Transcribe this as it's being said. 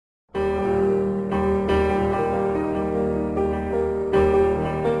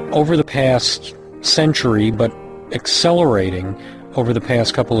over the past century, but accelerating over the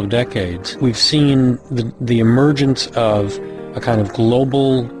past couple of decades, we've seen the emergence of a kind of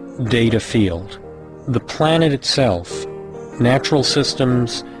global data field. The planet itself, natural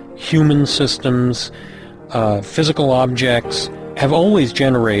systems, human systems, physical objects, have always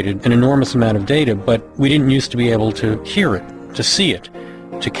generated an enormous amount of data, but we didn't used to be able to hear it, to see it,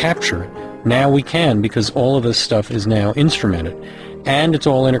 to capture it. Now we can, because all of this stuff is now instrumented, and it's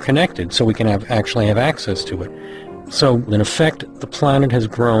all interconnected, so we can actually have access to it. So, in effect, the planet has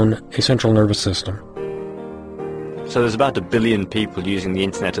grown a central nervous system. So there's about 1 billion people using the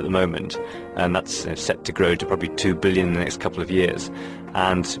internet at the moment, and that's set to grow to probably 2 billion in the next couple of years.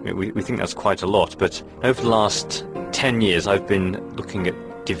 And we think that's quite a lot, but over the last 10 years I've been looking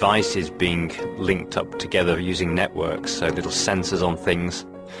at devices being linked up together using networks, so little sensors on things,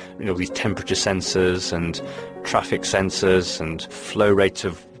 these temperature sensors and traffic sensors and flow rates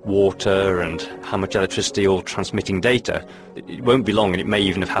of water and how much electricity, all transmitting data. It won't be long, and it may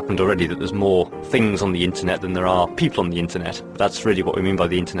even have happened already, that there's more things on the internet than there are people on the internet. That's really what we mean by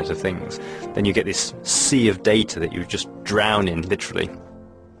the Internet of Things. Then you get this sea of data that you just drown in, literally.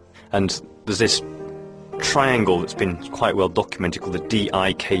 And there's this triangle that's been quite well documented called the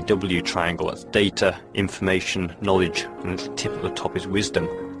DIKW triangle. That's data, information, knowledge, and the tip at the top is wisdom.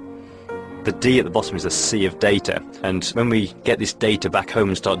 The D at the bottom is a sea of data, and when we get this data back home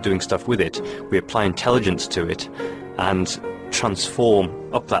and start doing stuff with it, we apply intelligence to it and transform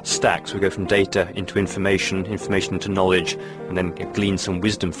up that stack. So we go from data into information, information into knowledge, and then glean some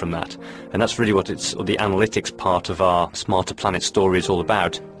wisdom from that. And that's really what the analytics part of our Smarter Planet story is all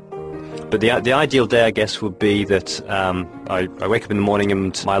about. But the ideal day, I guess, would be that I wake up in the morning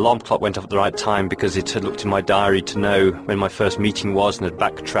and my alarm clock went off at the right time because it had looked in my diary to know when my first meeting was and had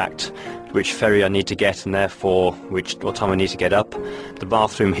backtracked which ferry I need to get and therefore what time I need to get up. The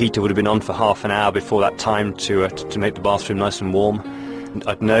bathroom heater would have been on for half an hour before that time to make the bathroom nice and warm.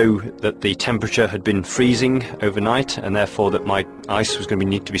 I'd know that the temperature had been freezing overnight and therefore that my ice was going to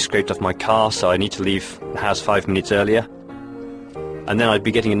need to be scraped off my car, so I need to leave the house 5 minutes earlier. And then I'd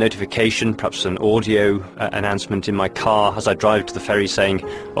be getting a notification, perhaps an audio announcement in my car as I drive to the ferry saying,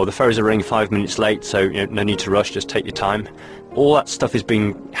 oh, the ferries are running 5 minutes late, so no need to rush, just take your time. All that stuff is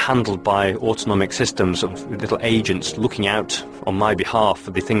being handled by autonomic systems of little agents looking out on my behalf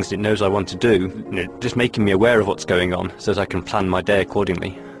for the things it knows I want to do, just making me aware of what's going on so that I can plan my day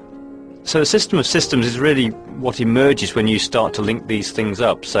accordingly. So the system of systems is really what emerges when you start to link these things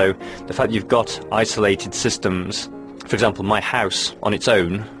up. So the fact you've got isolated systems, for example, my house on its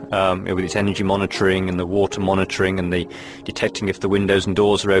own, with its energy monitoring and the water monitoring and the detecting if the windows and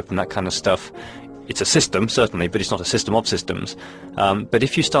doors are open, that kind of stuff, it's a system, certainly, but it's not a system of systems. But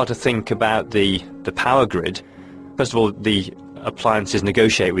if you start to think about the power grid, first of all, the appliances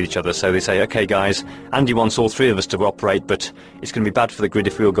negotiate with each other. So they say, okay guys, Andy wants all three of us to operate, but it's going to be bad for the grid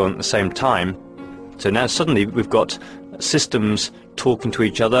if we all go on at the same time. So now suddenly we've got systems talking to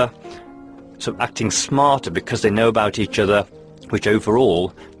each other, sort of acting smarter because they know about each other, which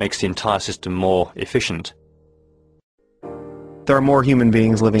overall makes the entire system more efficient. There are more human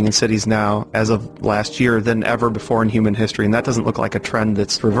beings living in cities now, as of last year, than ever before in human history, and that doesn't look like a trend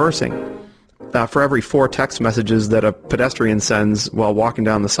that's reversing. For every 4 text messages that a pedestrian sends while walking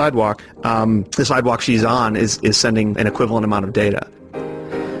down the sidewalk she's on is sending an equivalent amount of data.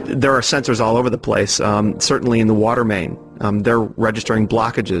 There are sensors all over the place, certainly in the water main. They're registering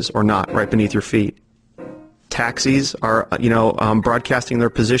blockages or not right beneath your feet. Taxis are, broadcasting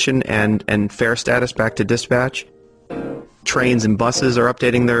their position and fare status back to dispatch. Trains and buses are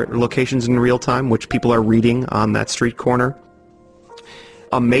updating their locations in real time, which people are reading on that street corner.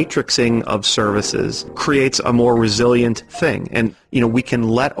 A matrixing of services creates a more resilient thing. And, we can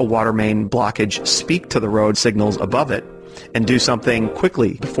let a water main blockage speak to the road signals above it and do something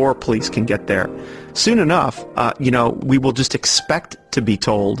quickly before police can get there. Soon enough, we will just expect to be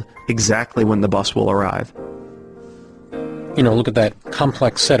told exactly when the bus will arrive. Look at that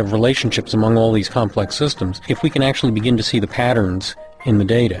complex set of relationships among all these complex systems. If we can actually begin to see the patterns in the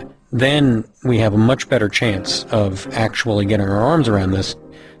data, then we have a much better chance of actually getting our arms around this.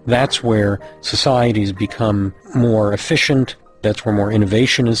 That's where societies become more efficient. That's where more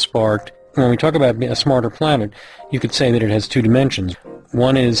innovation is sparked. When we talk about a smarter planet, you could say that it has 2 dimensions.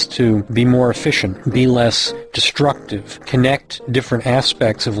 One is to be more efficient, be less destructive, connect different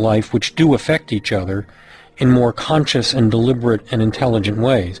aspects of life which do affect each other in more conscious and deliberate and intelligent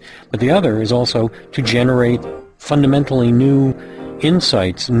ways. But the other is also to generate fundamentally new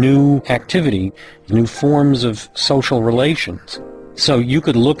insights, new activity, new forms of social relations. So you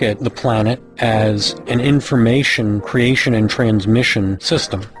could look at the planet as an information creation and transmission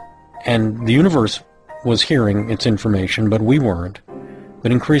system. And the universe was hearing its information, but we weren't.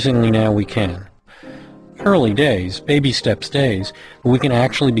 But increasingly now we can. Early days, baby steps days, but we can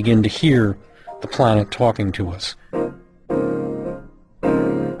actually begin to hear the planet talking to us.